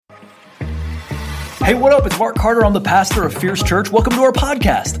Hey, what up? It's Mark Carter. I'm the pastor of Fierce Church. Welcome to our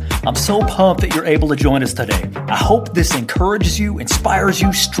podcast. I'm so pumped that you're able to join us today. I hope this encourages you, inspires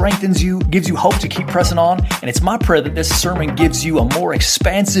you, strengthens you, gives you hope to keep pressing on. And it's my prayer that this sermon gives you a more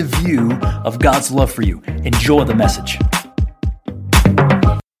expansive view of God's love for you. Enjoy the message.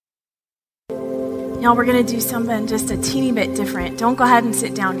 Y'all, we're going to do something just a teeny bit different. Don't go ahead and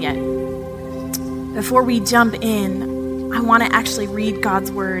sit down yet. Before we jump in, I want to actually read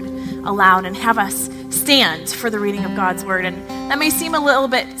God's word aloud and have us stand for the reading of God's word. And that may seem a little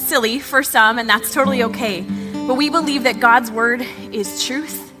bit silly for some, and that's totally okay. But we believe that God's word is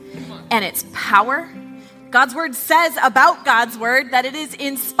truth and it's power. God's word says about God's word that it is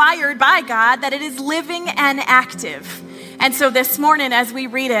inspired by God, that it is living and active. And so this morning as we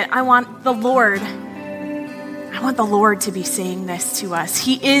read it, I want the Lord to be saying this to us.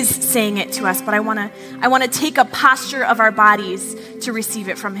 He is saying it to us, but I want to take a posture of our bodies to receive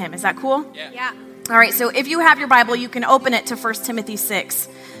it from him. Is that cool? Yeah. All right, so if you have your Bible, you can open it to 1 Timothy 6.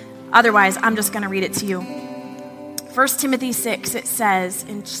 Otherwise, I'm just going to read it to you. 1 Timothy 6, it says,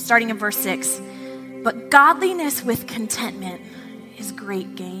 starting in verse 6, "But godliness with contentment is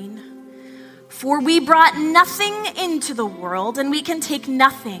great gain. For we brought nothing into the world, and we can take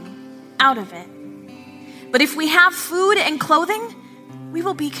nothing out of it. But if we have food and clothing, we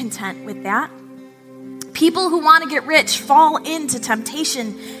will be content with that. People who want to get rich fall into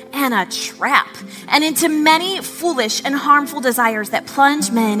temptation and a trap, and into many foolish and harmful desires that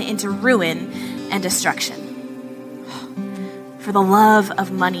plunge men into ruin and destruction. For the love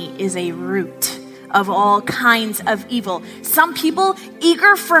of money is a root of all kinds of evil. Some people,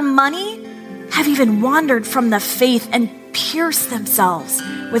 eager for money, have even wandered from the faith and pierced themselves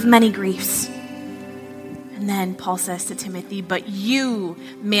with many griefs." And then Paul says to Timothy, "But you,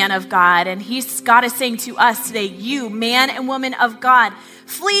 man of God," and God is saying to us today, you, man and woman of God,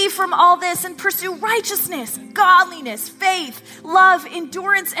 "flee from all this and pursue righteousness, godliness, faith, love,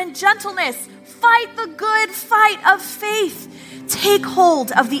 endurance, and gentleness. Fight the good fight of faith. Take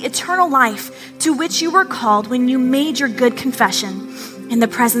hold of the eternal life to which you were called when you made your good confession in the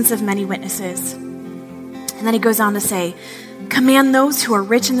presence of many witnesses." And then he goes on to say, "Command those who are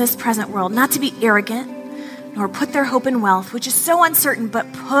rich in this present world not to be arrogant, nor put their hope in wealth, which is so uncertain,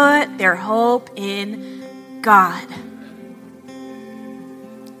 but put their hope in God,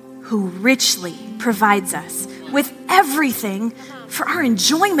 who richly provides us with everything for our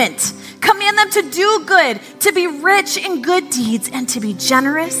enjoyment. Command them to do good, to be rich in good deeds, and to be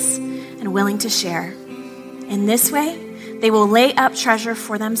generous and willing to share. In this way, they will lay up treasure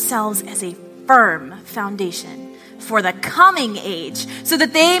for themselves as a firm foundation for the coming age, so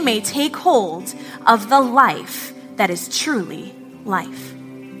that they may take hold of the life that is truly life."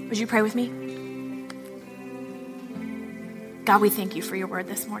 Would you pray with me? God, we thank you for your word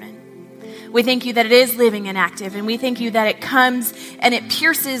this morning. We thank you that it is living and active, and we thank you that it comes and it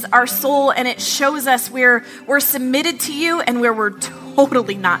pierces our soul and it shows us where we're submitted to you and where we're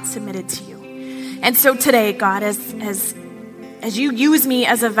totally not submitted to you. And so today, God, as you use me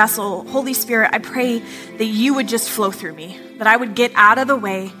as a vessel, Holy Spirit, I pray that you would just flow through me, that I would get out of the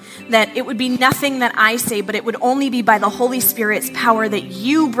way, that it would be nothing that I say, but it would only be by the Holy Spirit's power that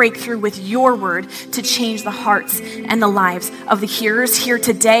you break through with your word to change the hearts and the lives of the hearers here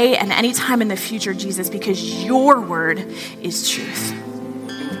today and anytime in the future, Jesus, because your word is truth.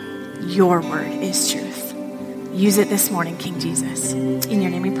 Your word is truth. Use it this morning, King Jesus. In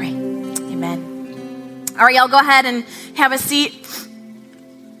your name we pray. Amen. All right, y'all, go ahead and have a seat.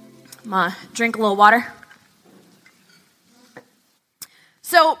 I'm going to drink a little water.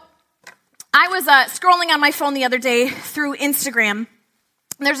 So I was scrolling on my phone the other day through Instagram.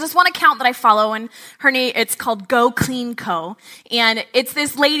 And there's this one account that I follow, and her name, it's called Go Clean Co. And it's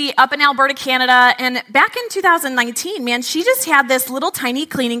this lady up in Alberta, Canada. And back in 2019, man, she just had this little tiny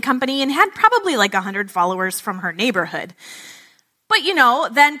cleaning company and had probably like 100 followers from her neighborhood. But,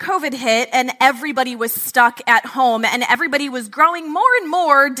 then COVID hit and everybody was stuck at home and everybody was growing more and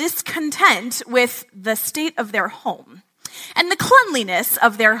more discontent with the state of their home and the cleanliness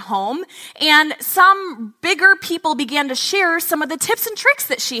of their home. And some bigger people began to share some of the tips and tricks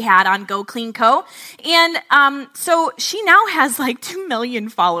that she had on Go Clean Co. And so she now has like 2 million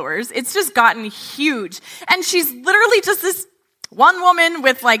followers. It's just gotten huge. And she's literally just this one woman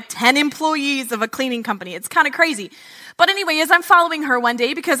with like 10 employees of a cleaning company. It's kind of crazy. But anyway, as I'm following her one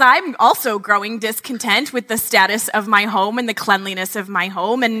day, because I'm also growing discontent with the status of my home and the cleanliness of my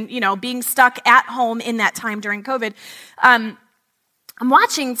home and, being stuck at home in that time during COVID, I'm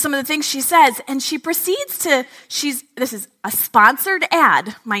watching some of the things she says, and she proceeds to, this is a sponsored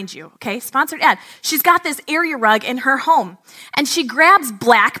ad, mind you, okay? Sponsored ad. She's got this area rug in her home, and she grabs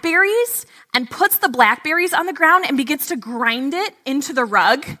blackberries and puts the blackberries on the ground and begins to grind it into the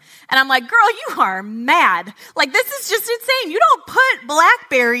rug. And I'm like, girl, you are mad. Like, this is just insane. You don't put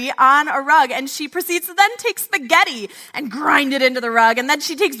blackberry on a rug. And she proceeds to then take spaghetti and grind it into the rug. And then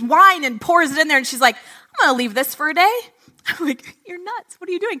she takes wine and pours it in there, and she's like, I'm going to leave this for a day. I'm like, you're nuts. What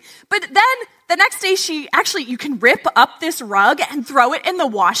are you doing? But then the next day, you can rip up this rug and throw it in the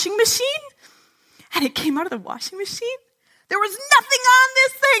washing machine. And it came out of the washing machine. There was nothing on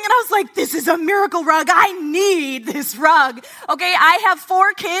this thing. And I was like, this is a miracle rug. I need this rug. Okay, I have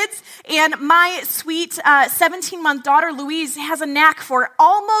 4 kids, and my sweet 17-month daughter, Louise, has a knack for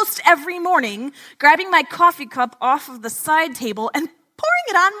almost every morning grabbing my coffee cup off of the side table and pouring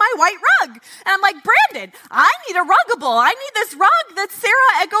it on my white rug. And I'm like, Brandon, I need a ruggable. I need this rug that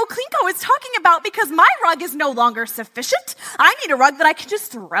Sarah at Go Clean Co is talking about because my rug is no longer sufficient. I need a rug that I can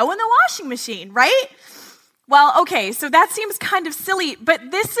just throw in the washing machine, right? Well, okay, so that seems kind of silly, but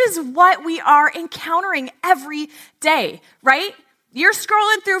this is what we are encountering every day, right? You're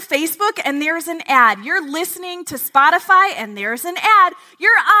scrolling through Facebook and there's an ad. You're listening to Spotify and there's an ad.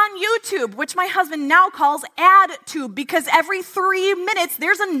 You're on YouTube, which my husband now calls AdTube, because every 3 minutes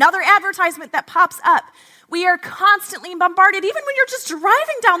there's another advertisement that pops up. We are constantly bombarded, even when you're just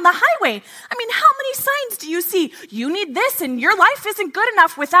driving down the highway. I mean, how many signs do you see? You need this, and your life isn't good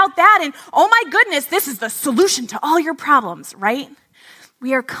enough without that, and oh my goodness, this is the solution to all your problems, right?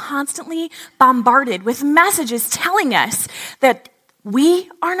 We are constantly bombarded with messages telling us that we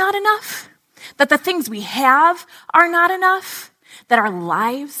are not enough, that the things we have are not enough, that our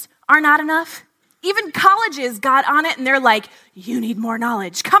lives are not enough. Even colleges got on it, and they're like, you need more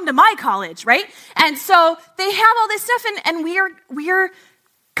knowledge. Come to my college, right? And so they have all this stuff, and we are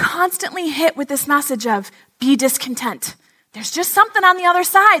constantly hit with this message of be discontent. There's just something on the other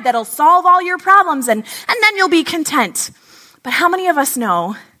side that'll solve all your problems, and then you'll be content. But how many of us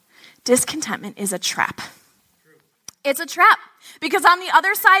know discontentment is a trap? It's a trap, because on the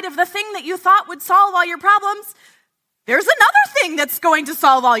other side of the thing that you thought would solve all your problems, there's another thing that's going to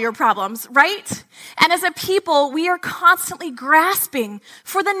solve all your problems, right? And as a people, we are constantly grasping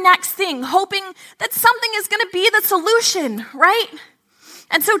for the next thing, hoping that something is going to be the solution, right?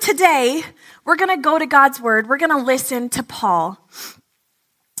 And so today, we're going to go to God's word. We're going to listen to Paul.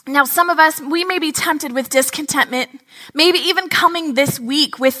 Now, some of us, we may be tempted with discontentment, maybe even coming this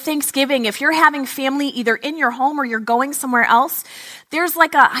week with Thanksgiving. If you're having family either in your home or you're going somewhere else, there's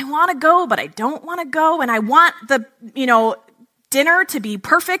like I want to go, but I don't want to go, and I want the, dinner to be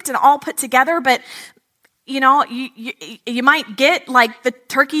perfect and all put together, but, you might get like the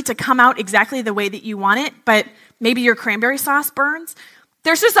turkey to come out exactly the way that you want it, but maybe your cranberry sauce burns.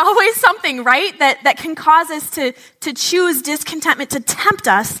 There's just always something, right, that can cause us to choose discontentment, to tempt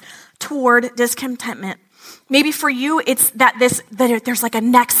us toward discontentment. Maybe for you, it's that there's like a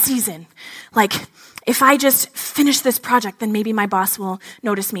next season. Like, if I just finish this project, then maybe my boss will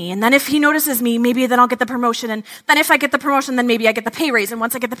notice me. And then if he notices me, maybe then I'll get the promotion. And then if I get the promotion, then maybe I get the pay raise. And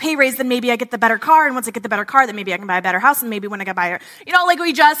once I get the pay raise, then maybe I get the better car. And once I get the better car, then maybe I can buy a better house. And maybe when I can buy it,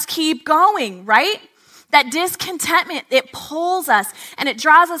 we just keep going, right? That discontentment, it pulls us and it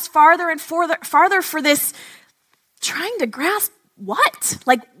draws us farther and farther for this trying to grasp what?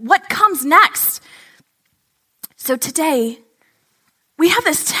 Like, what comes next? So today, we have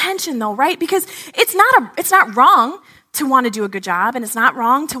this tension though, right? Because it's not wrong to want to do a good job, and it's not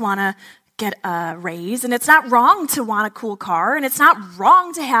wrong to want to get a raise, and it's not wrong to want a cool car, and it's not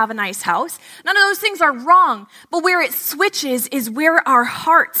wrong to have a nice house. None of those things are wrong, but where it switches is where our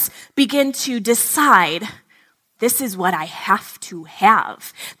hearts begin to decide, this is what I have to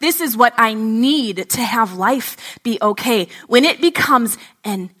have. This is what I need to have life be okay. When it becomes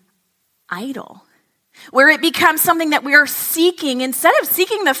an idol, where it becomes something that we are seeking, instead of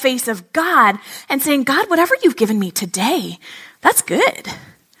seeking the face of God and saying, God, whatever you've given me today, that's good.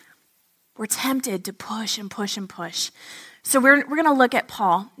 We're tempted to push and push and push. So we're going to look at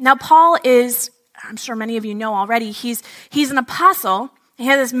Paul. Now, Paul is, I'm sure many of you know already, he's an apostle. He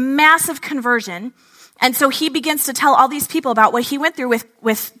had this massive conversion. And so he begins to tell all these people about what he went through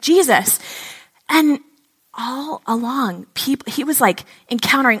with Jesus. And all along, he was like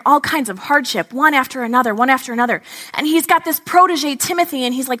encountering all kinds of hardship, one after another. And he's got this protege, Timothy,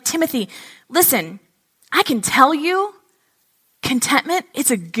 and he's like, Timothy, listen, I can tell you, contentment,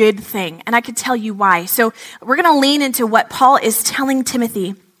 it's a good thing, and I could tell you why. So we're going to lean into what Paul is telling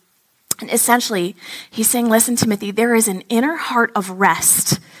Timothy. And essentially, he's saying, listen, Timothy, there is an inner heart of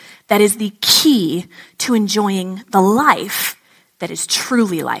rest that is the key to enjoying the life that is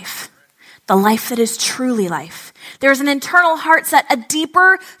truly life. The life that is truly life. There's an internal heart set, a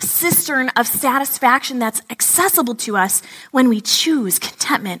deeper cistern of satisfaction that's accessible to us when we choose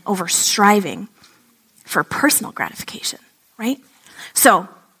contentment over striving for personal gratification, right? So,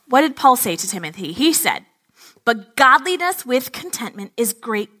 what did Paul say to Timothy? He said, "But godliness with contentment is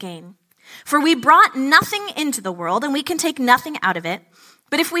great gain. For we brought nothing into the world, and we can take nothing out of it.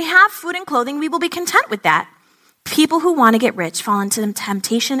 But if we have food and clothing, we will be content with that." People who want to get rich fall into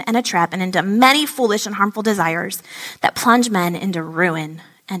temptation and a trap and into many foolish and harmful desires that plunge men into ruin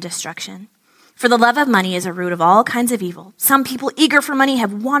and destruction. For the love of money is a root of all kinds of evil. Some people eager for money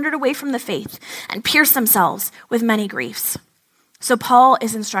have wandered away from the faith and pierced themselves with many griefs. So Paul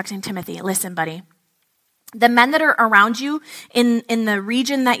is instructing Timothy, listen, buddy, the men that are around you in the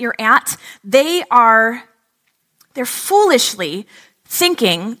region that you're at, they're foolishly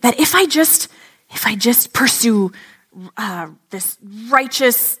thinking that if I just pursue this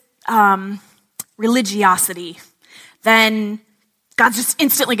righteous religiosity, then God's just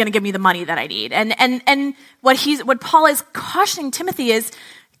instantly going to give me the money that I need. And what Paul is cautioning Timothy is,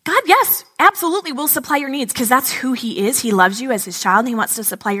 God, yes, absolutely will supply your needs because that's who he is. He loves you as his child and he wants to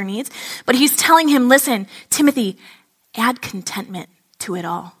supply your needs. But he's telling him, listen, Timothy, add contentment to it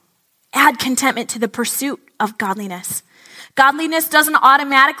all. Add contentment to the pursuit of godliness. Godliness doesn't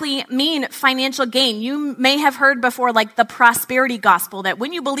automatically mean financial gain. You may have heard before, like the prosperity gospel, that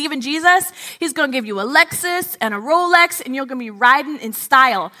when you believe in Jesus, he's going to give you a Lexus and a Rolex, and you're going to be riding in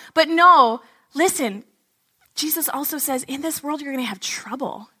style. But no, listen, Jesus also says, in this world, you're going to have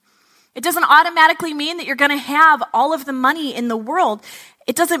trouble. It doesn't automatically mean that you're going to have all of the money in the world.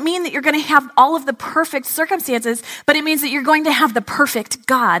 It doesn't mean that you're going to have all of the perfect circumstances, but it means that you're going to have the perfect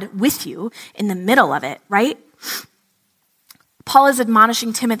God with you in the middle of it, right? Paul is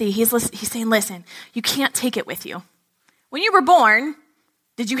admonishing Timothy. He's saying, listen, you can't take it with you. When you were born,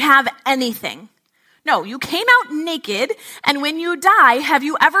 did you have anything? No, you came out naked, and when you die, have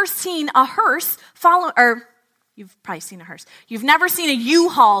you ever seen a hearse follow, or you've probably seen a hearse. You've never seen a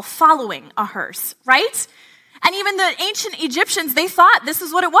U-Haul following a hearse, right? And even the ancient Egyptians, they thought this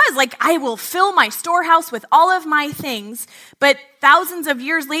is what it was. Like, I will fill my storehouse with all of my things. But thousands of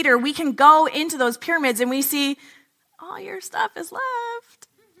years later, we can go into those pyramids and we see all your stuff is left.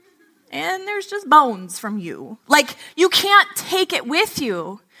 And there's just bones from you. Like, you can't take it with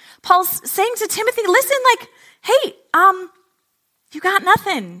you. Paul's saying to Timothy, listen, like, hey, you got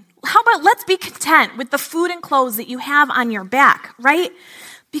nothing. How about let's be content with the food and clothes that you have on your back, right?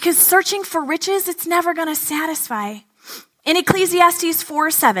 Because searching for riches, it's never going to satisfy. In Ecclesiastes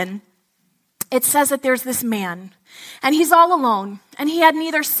 4:7, it says that there's this man, and he's all alone, and he had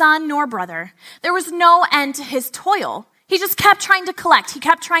neither son nor brother. There was no end to his toil. He just kept trying to collect. He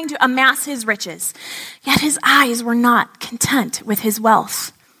kept trying to amass his riches. Yet his eyes were not content with his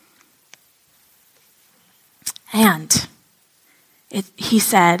wealth. And he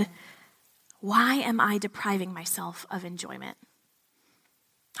said, why am I depriving myself of enjoyment?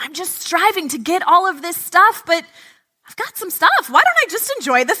 I'm just striving to get all of this stuff, but I've got some stuff. Why don't I just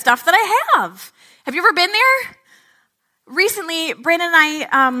enjoy the stuff that I have? Have you ever been there? Recently, Brandon and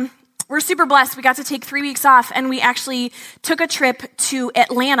I were super blessed. We got to take 3 weeks off, and we actually took a trip to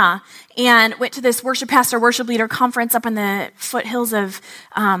Atlanta and went to this worship pastor, worship leader conference up in the foothills of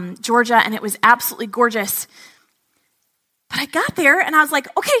Georgia, and it was absolutely gorgeous. But I got there, and I was like,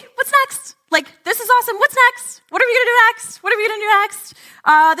 okay, what's next? Like, this is awesome. What's next? What are we going to do next? What are we going to do next?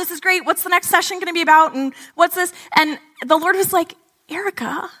 This is great. What's the next session going to be about? And what's this? And the Lord was like,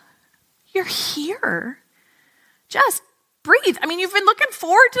 Erica, you're here. Just breathe. I mean, you've been looking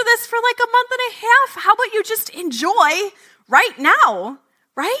forward to this for like a month and a half. How about you just enjoy right now,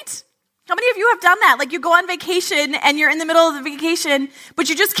 right? How many of you have done that? Like, you go on vacation and you're in the middle of the vacation, but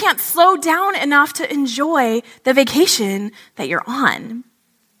you just can't slow down enough to enjoy the vacation that you're on.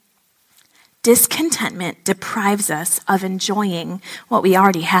 Discontentment deprives us of enjoying what we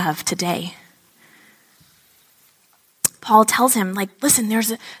already have today. Paul tells him, like, listen,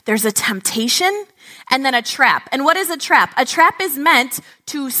 there's a temptation and then a trap. And what is a trap? A trap is meant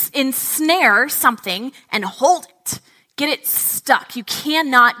to ensnare something and hold it. Get it stuck. You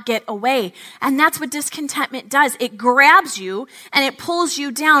cannot get away. And that's what discontentment does. It grabs you and it pulls you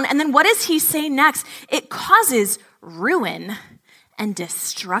down. And then what does he say next? It causes ruin and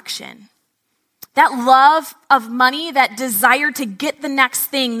destruction. That love of money, that desire to get the next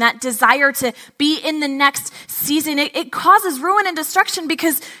thing, that desire to be in the next season, it causes ruin and destruction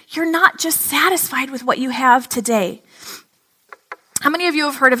because you're not just satisfied with what you have today. How many of you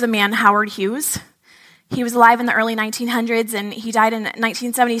have heard of the man Howard Hughes? He was alive in the early 1900s and he died in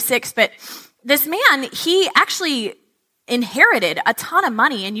 1976. But this man, he actually inherited a ton of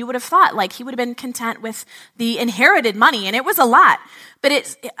money, and you would have thought like he would have been content with the inherited money, and it was a lot.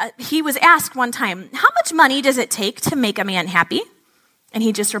 But he was asked one time, how much money does it take to make a man happy? And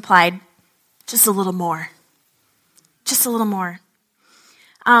he just replied, just a little more. Just a little more.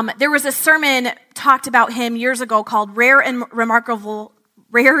 There was a sermon talked about him years ago called Rare and Remarkable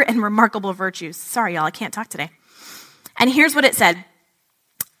Virtues. Sorry, y'all, I can't talk today. And here's what it said.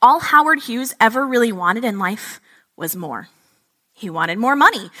 All Howard Hughes ever really wanted in life was more. He wanted more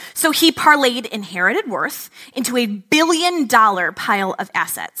money. So he parlayed inherited worth into $1 billion pile of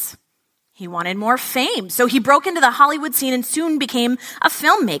assets. He wanted more fame. So he broke into the Hollywood scene and soon became a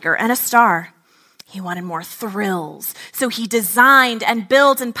filmmaker and a star. He wanted more thrills. So he designed and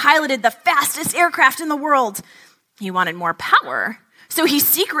built and piloted the fastest aircraft in the world. He wanted more power. So he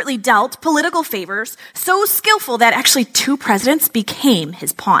secretly dealt political favors so skillful that actually 2 presidents became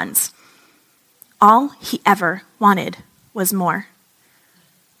his pawns. All he ever wanted was more.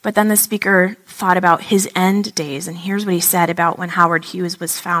 But then the speaker thought about his end days, and here's what he said about when Howard Hughes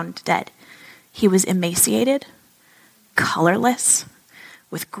was found dead. He was emaciated, colorless,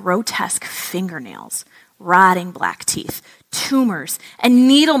 with grotesque fingernails, rotting black teeth, tumors, and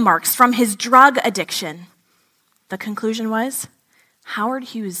needle marks from his drug addiction. The conclusion was, Howard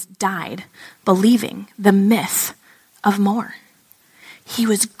Hughes died believing the myth of more. He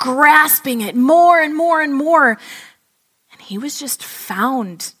was grasping it more and more and more. And he was just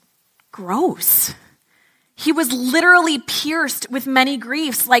found gross. He was literally pierced with many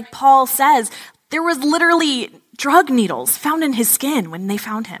griefs, like Paul says. There was literally drug needles found in his skin when they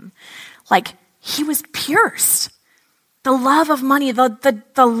found him. Like, he was pierced. The love of money, the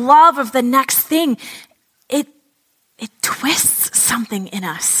love of the next thing, it twists something in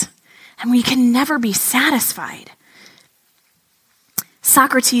us, and we can never be satisfied.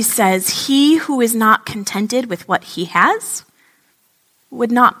 Socrates says, he who is not contented with what he has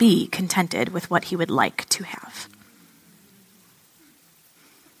would not be contented with what he would like to have.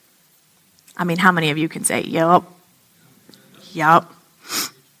 I mean, how many of you can say, yup?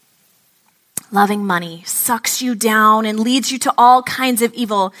 Loving money sucks you down and leads you to all kinds of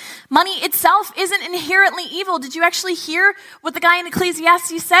evil. Money itself isn't inherently evil. Did you actually hear what the guy in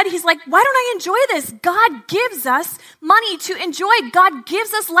Ecclesiastes said? He's like, why don't I enjoy this? God gives us money to enjoy. God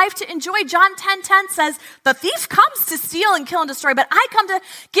gives us life to enjoy. John 10:10 says, the thief comes to steal and kill and destroy, but I come to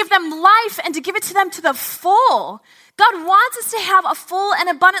give them life and to give it to them to the full. God wants us to have a full and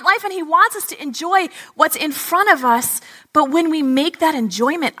abundant life, and he wants us to enjoy what's in front of us. But when we make that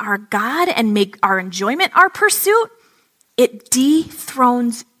enjoyment our God and make our enjoyment our pursuit, it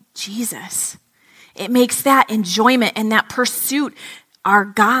dethrones Jesus. It makes that enjoyment and that pursuit our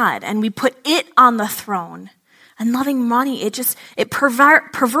God, and we put it on the throne. And loving money, it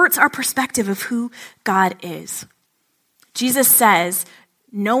perverts our perspective of who God is. Jesus says,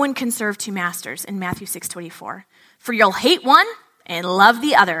 no one can serve 2 masters in Matthew 6:24. For you'll hate one and love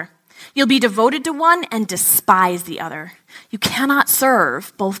the other. You'll be devoted to one and despise the other. You cannot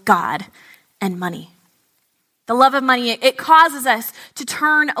serve both God and money. The love of money, it causes us to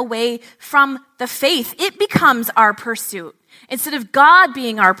turn away from the faith. It becomes our pursuit. Instead of God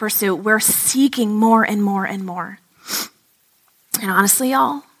being our pursuit, we're seeking more and more and more. And honestly,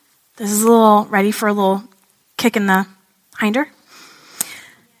 y'all, this is ready for a little kick in the hinder.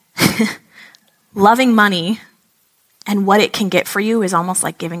 Loving money and what it can get for you is almost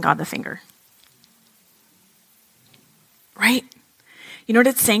like giving God the finger. Right? You know what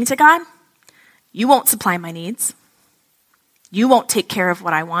it's saying to God? You won't supply my needs. You won't take care of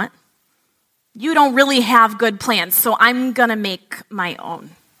what I want. You don't really have good plans, so I'm going to make my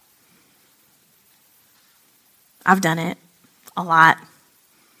own. I've done it a lot.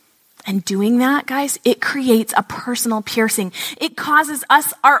 And doing that, guys, it creates a personal piercing. It causes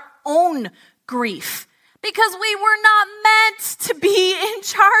us our own grief. Because we were not meant to be in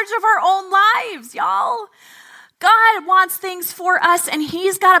charge of our own lives, y'all. God wants things for us, and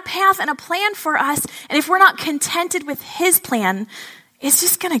he's got a path and a plan for us. And if we're not contented with his plan, it's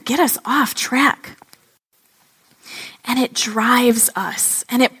just going to get us off track. And it drives us,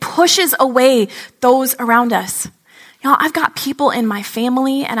 and it pushes away those around us. Y'all, I've got people in my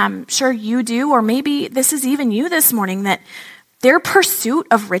family, and I'm sure you do, or maybe this is even you this morning, that their pursuit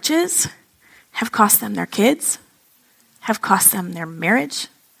of riches have cost them their kids, have cost them their marriage,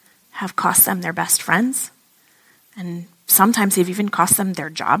 have cost them their best friends, and sometimes they've even cost them their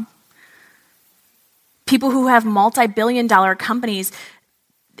job. People who have multi-billion-dollar companies,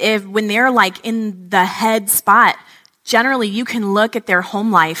 when they're like in the head spot, generally you can look at their home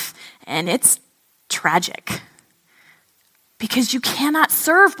life and it's tragic. Because you cannot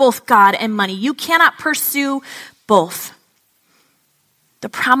serve both God and money. You cannot pursue both. The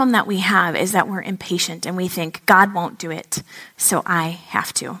problem that we have is that we're impatient and we think, God won't do it, so I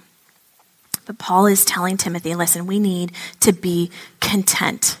have to. But Paul is telling Timothy, listen, we need to be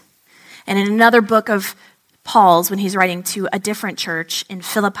content. And in another book of Paul's, when he's writing to a different church in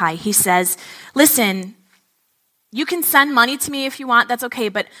Philippi, he says, listen, you can send money to me if you want, that's okay,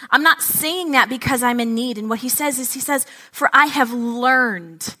 but I'm not saying that because I'm in need. And what he says, for I have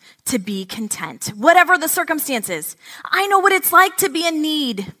learned to be content, whatever the circumstances. I know what it's like to be in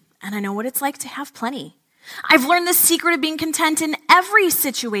need, and I know what it's like to have plenty. I've learned the secret of being content in every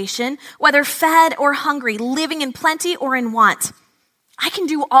situation, whether fed or hungry, living in plenty or in want. I can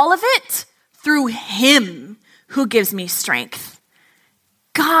do all of it through him who gives me strength.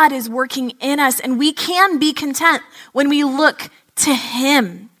 God is working in us, and we can be content when we look to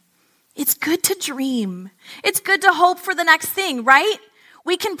him. It's good to dream. It's good to hope for the next thing, right?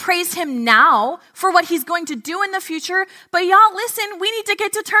 We can praise him now for what he's going to do in the future, but y'all listen, we need to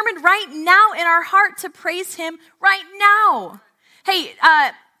get determined right now in our heart to praise him right now. Hey,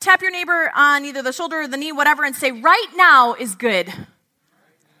 tap your neighbor on either the shoulder or the knee, whatever, and say, right now is good.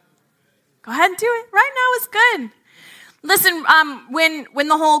 Go ahead and do it. Right now is good. Listen, when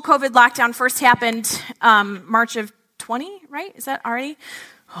the whole COVID lockdown first happened, March of 20, right? Is that already?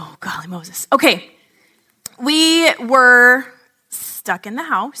 Oh, golly Moses. Okay. We were stuck in the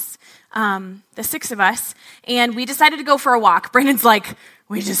house, the six of us, and we decided to go for a walk. Brandon's like,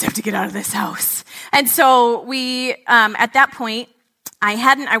 we just have to get out of this house. And so we, at that point, I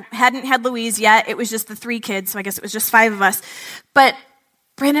hadn't had Louise yet. It was just the three kids, so I guess it was just five of us. But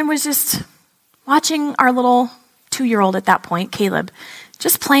Brandon was just watching our little 2-year-old at that point, Caleb,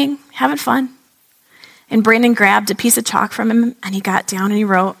 just playing, having fun. And Brandon grabbed a piece of chalk from him, and he got down and he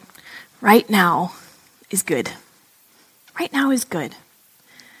wrote, right now is good. Right now is good.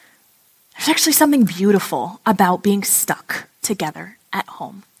 There's actually something beautiful about being stuck together at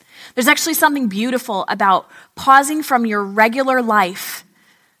home. There's actually something beautiful about pausing from your regular life.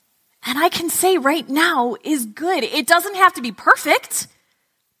 And I can say right now is good. It doesn't have to be perfect,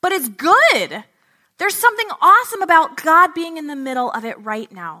 but it's good. There's something awesome about God being in the middle of it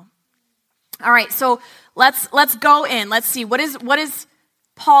right now. All right, so let's go in. Let's see, what does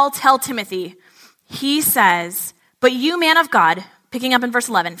Paul tell Timothy? He says, but you, man of God, picking up in verse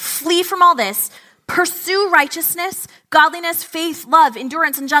 11, flee from all this, pursue righteousness, godliness, faith, love,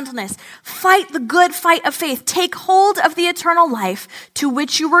 endurance, and gentleness. Fight the good fight of faith. Take hold of the eternal life to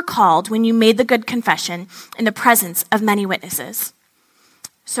which you were called when you made the good confession in the presence of many witnesses.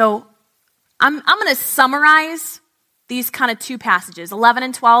 So I'm going to summarize these kind of two passages, 11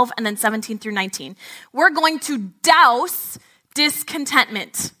 and 12, and then 17 through 19. We're going to douse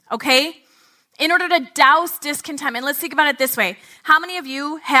discontentment, okay? In order to douse discontentment, let's think about it this way. How many of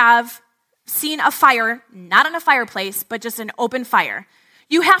you have seen a fire, not in a fireplace, but just an open fire?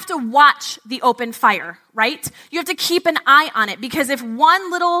 You have to watch the open fire, right? You have to keep an eye on it, because if one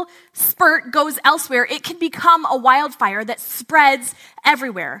little spurt goes elsewhere, it can become a wildfire that spreads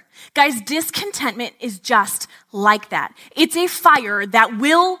everywhere. Guys, discontentment is just like that. It's a fire that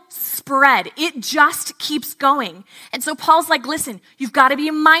will spread. It just keeps going. And so Paul's like, listen, you've got to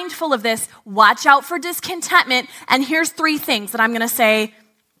be mindful of this. Watch out for discontentment. And here's 3 things that I'm going to say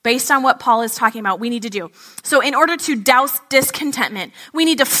based on what Paul is talking about, we need to do. So in order to douse discontentment, we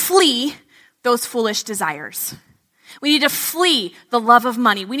need to flee those foolish desires. We need to flee the love of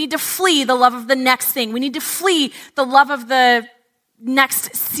money. We need to flee the love of the next thing. We need to flee the love of the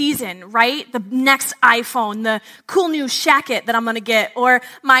next season, right? The next iPhone, the cool new shacket that I'm going to get, or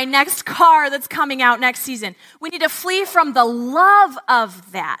my next car that's coming out next season. We need to flee from the love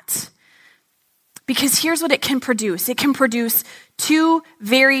of that. Because here's what it can produce. It can produce 2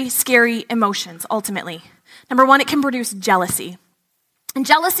 very scary emotions, ultimately. Number 1, it can produce jealousy. And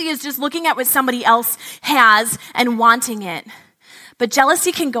jealousy is just looking at what somebody else has and wanting it. But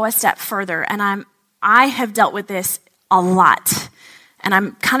jealousy can go a step further, and I have dealt with this a lot. And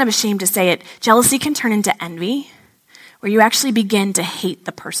I'm kind of ashamed to say it. Jealousy can turn into envy, where you actually begin to hate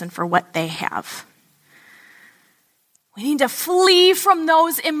the person for what they have. We need to flee from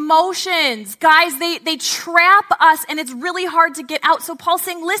those emotions. Guys, they trap us, and it's really hard to get out. So Paul's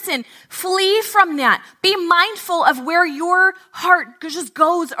saying, listen, flee from that. Be mindful of where your heart just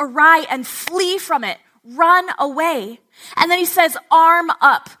goes awry and flee from it. Run away. And then he says, arm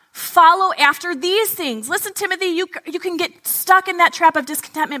up. Follow after these things. Listen, Timothy, you can get stuck in that trap of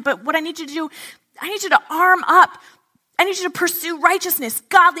discontentment, but what I need you to do, I need you to arm up. I need you to pursue righteousness,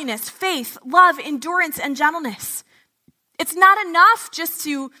 godliness, faith, love, endurance, and gentleness. It's not enough just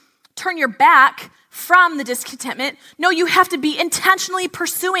to turn your back from the discontentment. No, you have to be intentionally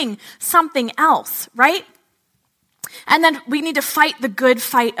pursuing something else, right? And then we need to fight the good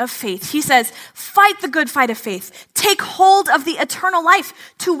fight of faith. He says, fight the good fight of faith. Take hold of the eternal life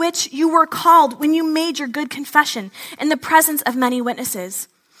to which you were called when you made your good confession in the presence of many witnesses.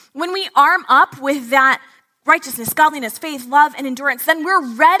 When we arm up with that righteousness, godliness, faith, love, and endurance, then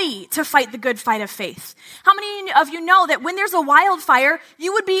we're ready to fight the good fight of faith. How many of you know that when there's a wildfire,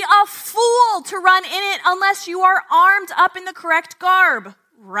 you would be a fool to run in it unless you are armed up in the correct garb,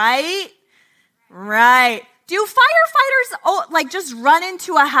 right? Right. Do firefighters just run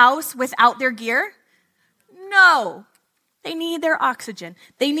into a house without their gear? No. They need their oxygen.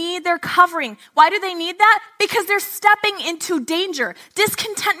 They need their covering. Why do they need that? Because they're stepping into danger.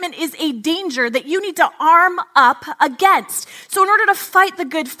 Discontentment is a danger that you need to arm up against. So in order to fight the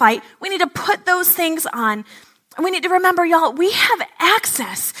good fight, we need to put those things on. And we need to remember, y'all, we have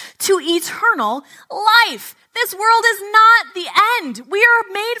access to eternal life. This world is not the end. We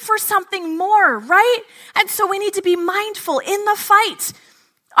are made for something more, right? And so we need to be mindful in the fight.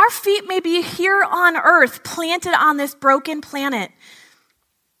 Our feet may be here on earth, planted on this broken planet,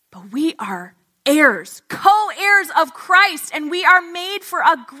 but we are heirs, co-heirs of Christ, and we are made for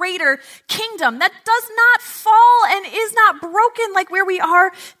a greater kingdom that does not fall and is not broken like where we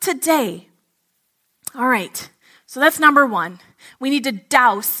are today. All right, so that's number one. We need to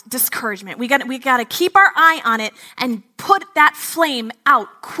douse discouragement. We got to keep our eye on it and put that flame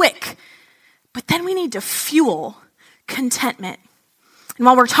out quick. But then we need to fuel contentment. And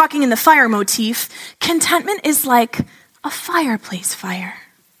while we're talking in the fire motif, contentment is like a fireplace fire.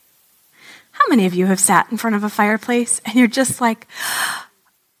 How many of you have sat in front of a fireplace and you're just like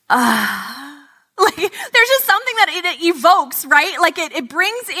there's just something that it evokes, right? Like it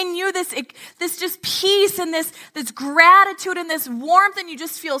brings in you this just peace and this gratitude and this warmth, and you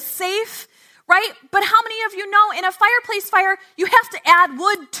just feel safe, right? But how many of you know in a fireplace fire, you have to add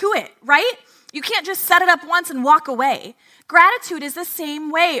wood to it, right? You can't just set it up once and walk away. Gratitude is the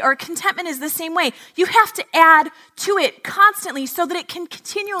same way, or contentment is the same way. You have to add to it constantly so that it can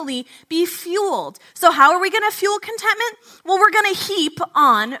continually be fueled. So how are we going to fuel contentment? Well, we're going to heap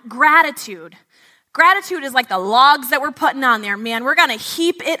on gratitude. Gratitude is like the logs that we're putting on there, man. We're going to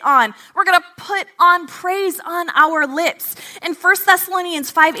heap it on. We're going to put on praise on our lips. In 1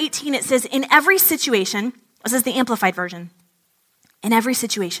 Thessalonians 5:18, it says, in every situation, this is the Amplified Version, in every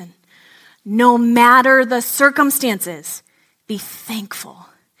situation, no matter the circumstances, be thankful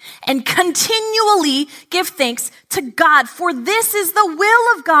and continually give thanks to God, for this is the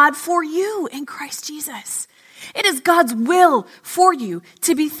will of God for you in Christ Jesus. It is God's will for you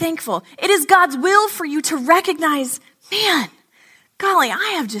to be thankful. It is God's will for you to recognize, man, golly,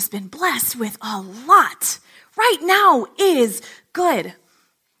 I have just been blessed with a lot. Right now is good.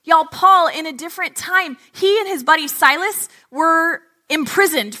 Y'all, Paul, in a different time, he and his buddy Silas were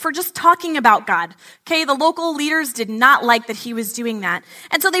imprisoned for just talking about God. Okay, the local leaders did not like that he was doing that.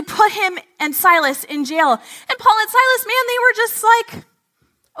 And so they put him and Silas in jail. And Paul and Silas, man, they were just like,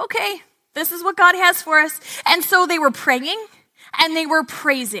 okay, this is what God has for us. And so they were praying and they were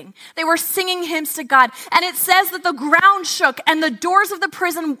praising. They were singing hymns to God. And it says that the ground shook and the doors of the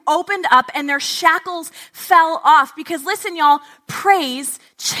prison opened up and their shackles fell off. Because listen, y'all, praise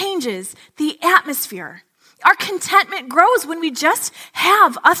changes the atmosphere. Our contentment grows when we just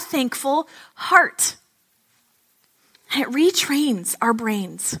have a thankful heart. And it retrains our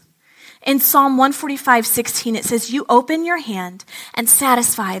brains. In Psalm 145:16, it says, you open your hand and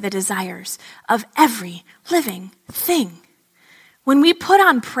satisfy the desires of every living thing. When we put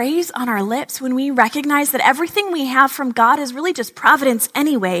on praise on our lips, when we recognize that everything we have from God is really just providence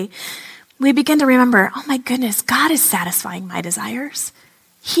anyway, we begin to remember, oh my goodness, God is satisfying my desires.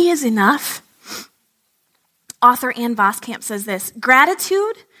 He is enough. Author Ann Voskamp says this,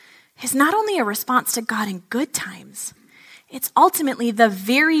 gratitude is not only a response to God in good times, it's ultimately the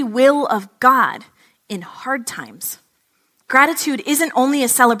very will of God in hard times. Gratitude isn't only a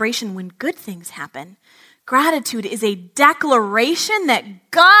celebration when good things happen. Gratitude is a declaration that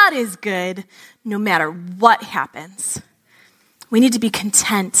God is good no matter what happens. We need to be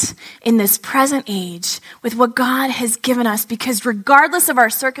content in this present age with what God has given us, because regardless of our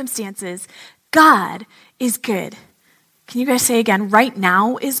circumstances, God is good. Can you guys say again, right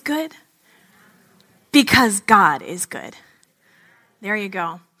now is good? Because God is good. There you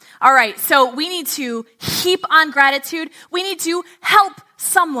go. All right, so we need to heap on gratitude. We need to help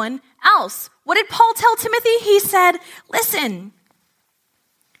someone else. What did Paul tell Timothy? He said, listen,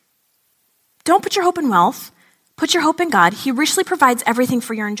 don't put your hope in wealth. Put your hope in God. He richly provides everything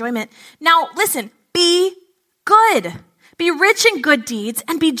for your enjoyment. Now, listen, be good. Be rich in good deeds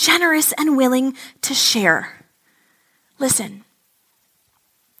and be generous and willing to share. Listen,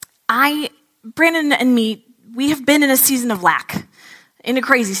 Brandon and me we have been in a season of lack, in a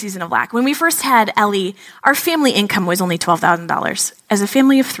crazy season of lack. When we first had Ellie, our family income was only $12,000. As a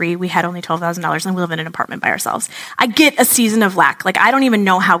family of 3, we had only $12,000 and we live in an apartment by ourselves. I get a season of lack. Like, I don't even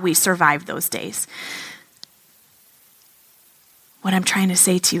know how we survived those days. What I'm trying to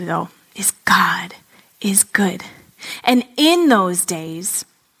say to you, though, is God is good. And in those days,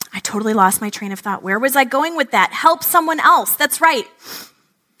 I totally lost my train of thought. Where was I going with that? Help someone else. That's right.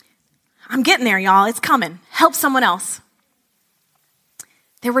 I'm getting there, y'all. It's coming. Help someone else.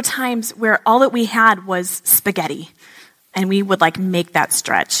 There were times where all that we had was spaghetti. And we would make that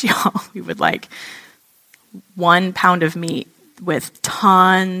stretch, y'all. We would 1 pound of meat with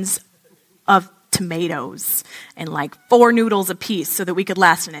tons of tomatoes and 4 noodles a piece so that we could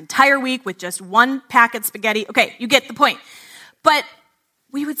last an entire week with just 1 packet spaghetti. Okay, you get the point. But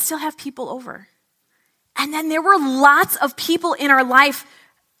we would still have people over. And then there were lots of people in our life.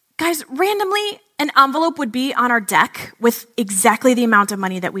 Guys, randomly, an envelope would be on our deck with exactly the amount of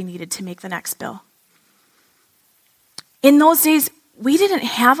money that we needed to make the next bill. In those days, we didn't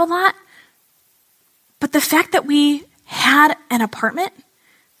have a lot, but the fact that we had an apartment,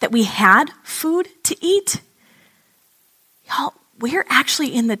 that we had food to eat, y'all, we're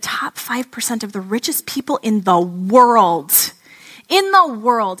actually in the top 5% of the richest people in the world. In the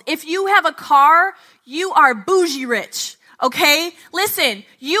world. If you have a car, you are bougie rich. Okay? Listen,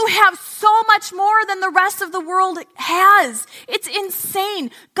 you have so much more than the rest of the world has. It's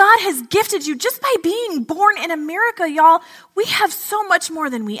insane. God has gifted you just by being born in America, y'all. We have so much more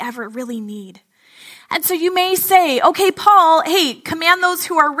than we ever really need. And so you may say, okay, Paul, hey, command those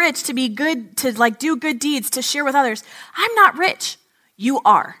who are rich to be good, to do good deeds, to share with others. I'm not rich. You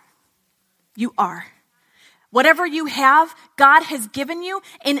are. You are. Whatever you have, God has given you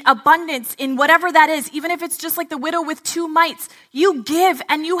in abundance, in whatever that is, even if it's just like the widow with 2 mites, you give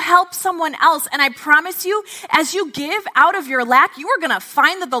and you help someone else. And I promise you, as you give out of your lack, you are going to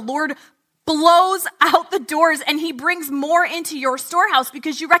find that the Lord blows out the doors and he brings more into your storehouse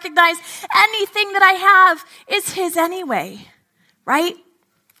because you recognize anything that I have is his anyway, right?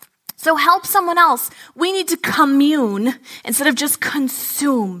 So help someone else. We need to commune instead of just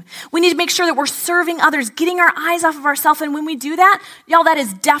consume. We need to make sure that we're serving others, getting our eyes off of ourselves. And when we do that, y'all, that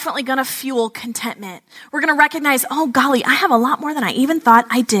is definitely going to fuel contentment. We're going to recognize, oh, golly, I have a lot more than I even thought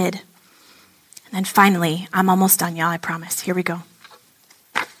I did. And then finally, I'm almost done, y'all, I promise. Here we go.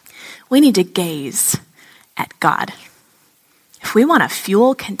 We need to gaze at God. If we want to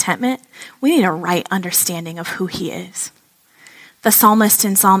fuel contentment, we need a right understanding of who he is. The psalmist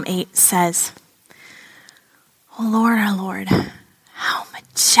in Psalm 8 says, oh Lord, our Lord, how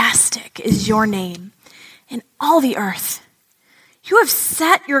majestic is your name in all the earth. You have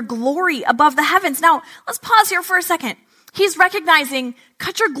set your glory above the heavens. Now, let's pause here for a second. He's recognizing,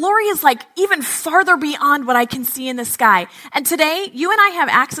 God, your glory is even farther beyond what I can see in the sky. And today, you and I have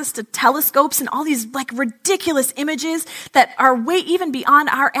access to telescopes and all these ridiculous images that are way even beyond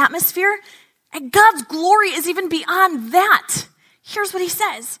our atmosphere. And God's glory is even beyond that. Here's what he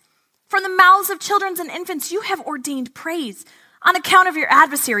says. From the mouths of children and infants, you have ordained praise on account of your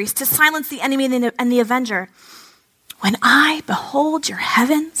adversaries to silence the enemy and the avenger. When I behold your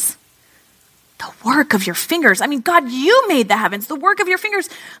heavens, the work of your fingers. I mean, God, you made the heavens, the work of your fingers,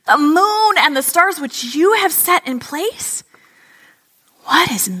 the moon and the stars which you have set in place.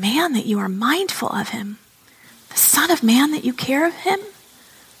 What is man that you are mindful of him? The Son of Man that you care of him?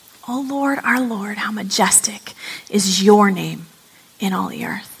 O Lord, our Lord, how majestic is your name in all the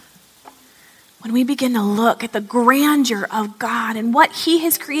earth. When we begin to look at the grandeur of God and what he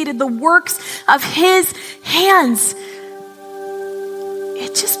has created, the works of his hands,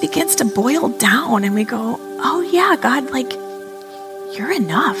 it just begins to boil down and we go, oh yeah, God, you're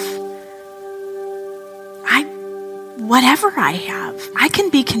enough. Whatever I have, I can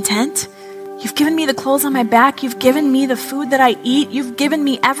be content. You've given me the clothes on my back. You've given me the food that I eat. You've given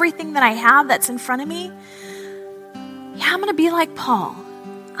me everything that I have that's in front of me. Yeah, I'm going to be like Paul.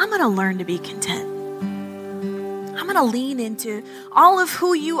 I'm going to learn to be content. I'm going to lean into all of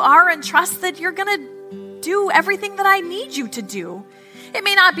who you are and trust that you're going to do everything that I need you to do. It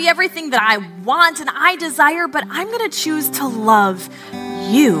may not be everything that I want and I desire, but I'm going to choose to love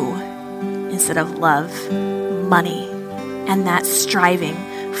you instead of love money and that striving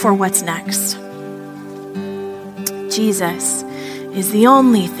for what's next. Jesus is the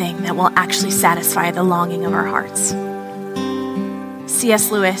only thing that will actually satisfy the longing of our hearts.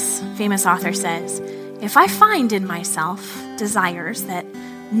 C.S. Lewis, famous author, says, if I find in myself desires that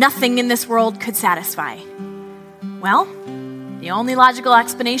nothing in this world could satisfy, well, the only logical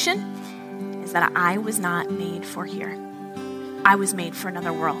explanation is that I was not made for here. I was made for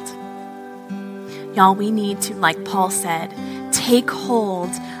another world. Y'all, we need to, like Paul said, take hold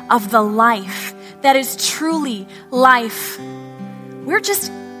of the life that is truly life. We're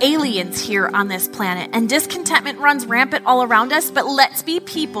just aliens here on this planet, and discontentment runs rampant all around us, but let's be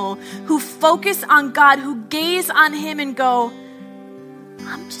people who focus on God, who gaze on Him and go,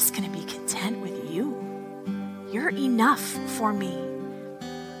 I'm just going to be content with you. You're enough for me.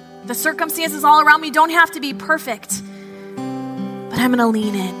 The circumstances all around me don't have to be perfect, but I'm going to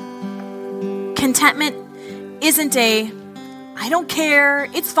lean in. Contentment isn't I don't care,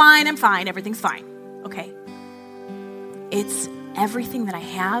 it's fine, I'm fine, everything's fine. Okay. It's everything that I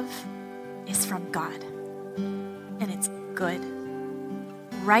have is from God, and it's good.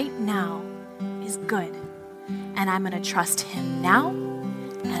 Right now is good, and I'm going to trust Him now,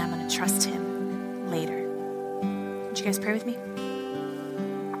 and I'm going to trust Him later. Would you guys pray with me?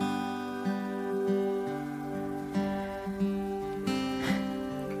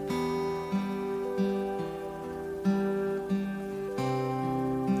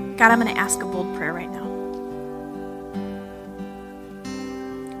 God, I'm going to ask a bold prayer right now.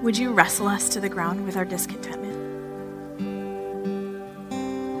 Would you wrestle us to the ground with our discontentment?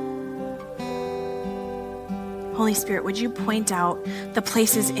 Holy Spirit, would you point out the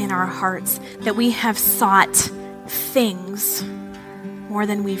places in our hearts that we have sought things more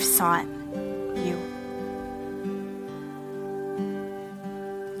than we've sought you?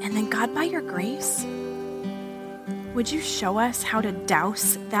 And then God, by your grace, would you show us how to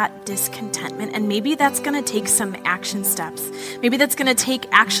douse that discontentment? And maybe that's going to take some action steps. Maybe that's going to take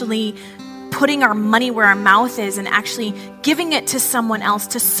actually putting our money where our mouth is and actually giving it to someone else,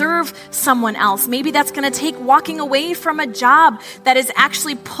 to serve someone else. Maybe that's going to take walking away from a job that is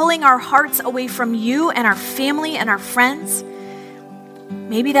actually pulling our hearts away from you and our family and our friends.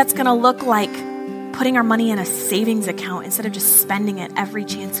 Maybe that's going to look like putting our money in a savings account instead of just spending it every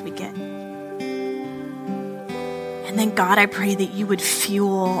chance we get. And then God, I pray that you would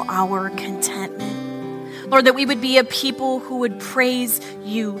fuel our contentment. Lord, that we would be a people who would praise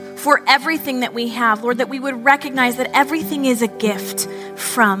you for everything that we have. Lord, that we would recognize that everything is a gift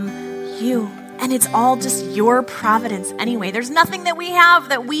from you. And it's all just your providence anyway. There's nothing that we have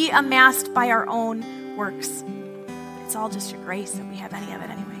that we amassed by our own works. It's all just your grace that we have any of it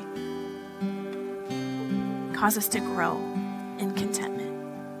anyway. Cause us to grow in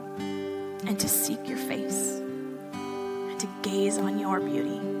contentment and to seek your face, to gaze on your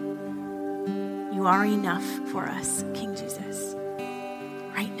beauty. You are enough for us, King Jesus.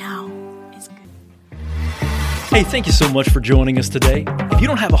 Right now is good. Hey, thank you so much for joining us today. If you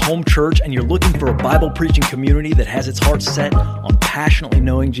don't have a home church and you're looking for a Bible preaching community that has its heart set on passionately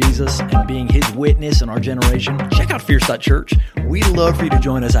knowing Jesus and being His witness in our generation, check out Fierce Church. We'd love for you to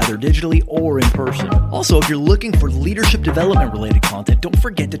join us either digitally or in person. Also, if you're looking for leadership development related content, don't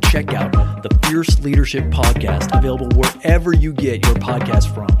forget to check out the Fierce Leadership Podcast, available wherever you get your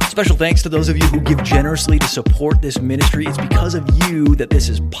podcast from. Special thanks to those of you who give generously to support this ministry. It's because of you that this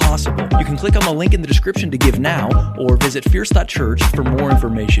is possible. You can click on the link in the description to give now, or visit Fierce.church for more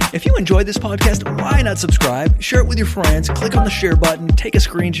information. If you enjoyed this podcast, why not subscribe, share it with your friends, click on the share button, take a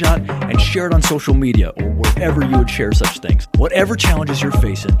screenshot, and share it on social media or wherever you would share such things. Whatever challenges you're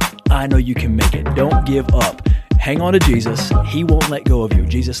facing, I know you can make it. Don't give up. Hang on to Jesus. He won't let go of you.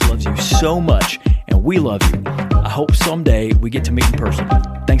 Jesus loves you so much, and we love you. I hope someday we get to meet in person.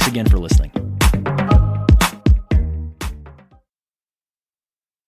 Thanks again for listening.